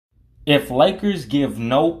If Lakers give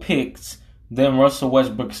no picks, then Russell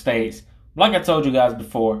Westbrook stays. Like I told you guys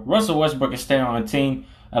before, Russell Westbrook is staying on the team,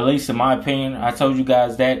 at least in my opinion. I told you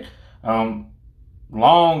guys that long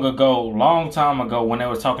time ago when they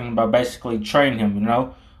were talking about basically trading him,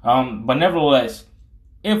 But nevertheless,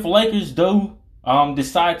 if Lakers do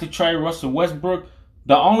decide to trade Russell Westbrook,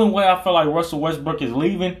 the only way I feel like Russell Westbrook is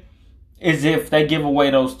leaving is if they give away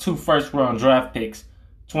those 2 first-round draft picks,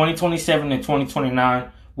 2027 and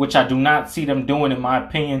 2029, which I do not see them doing in my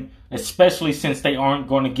opinion, especially since they aren't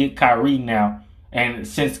going to get Kyrie now, and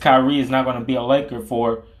since Kyrie is not going to be a Laker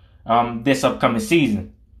for this upcoming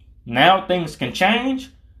season. Now things can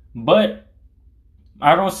change, but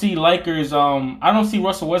I don't see Lakers. I don't see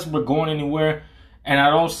Russell Westbrook going anywhere, and I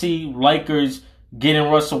don't see Lakers getting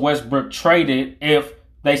Russell Westbrook traded if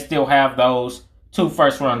they still have those 2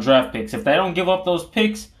 first-round draft picks. If they don't give up those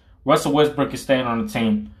picks, Russell Westbrook is staying on the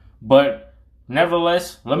team. But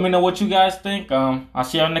nevertheless, let me know what you guys think. I'll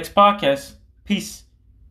see y'all next podcast. Peace.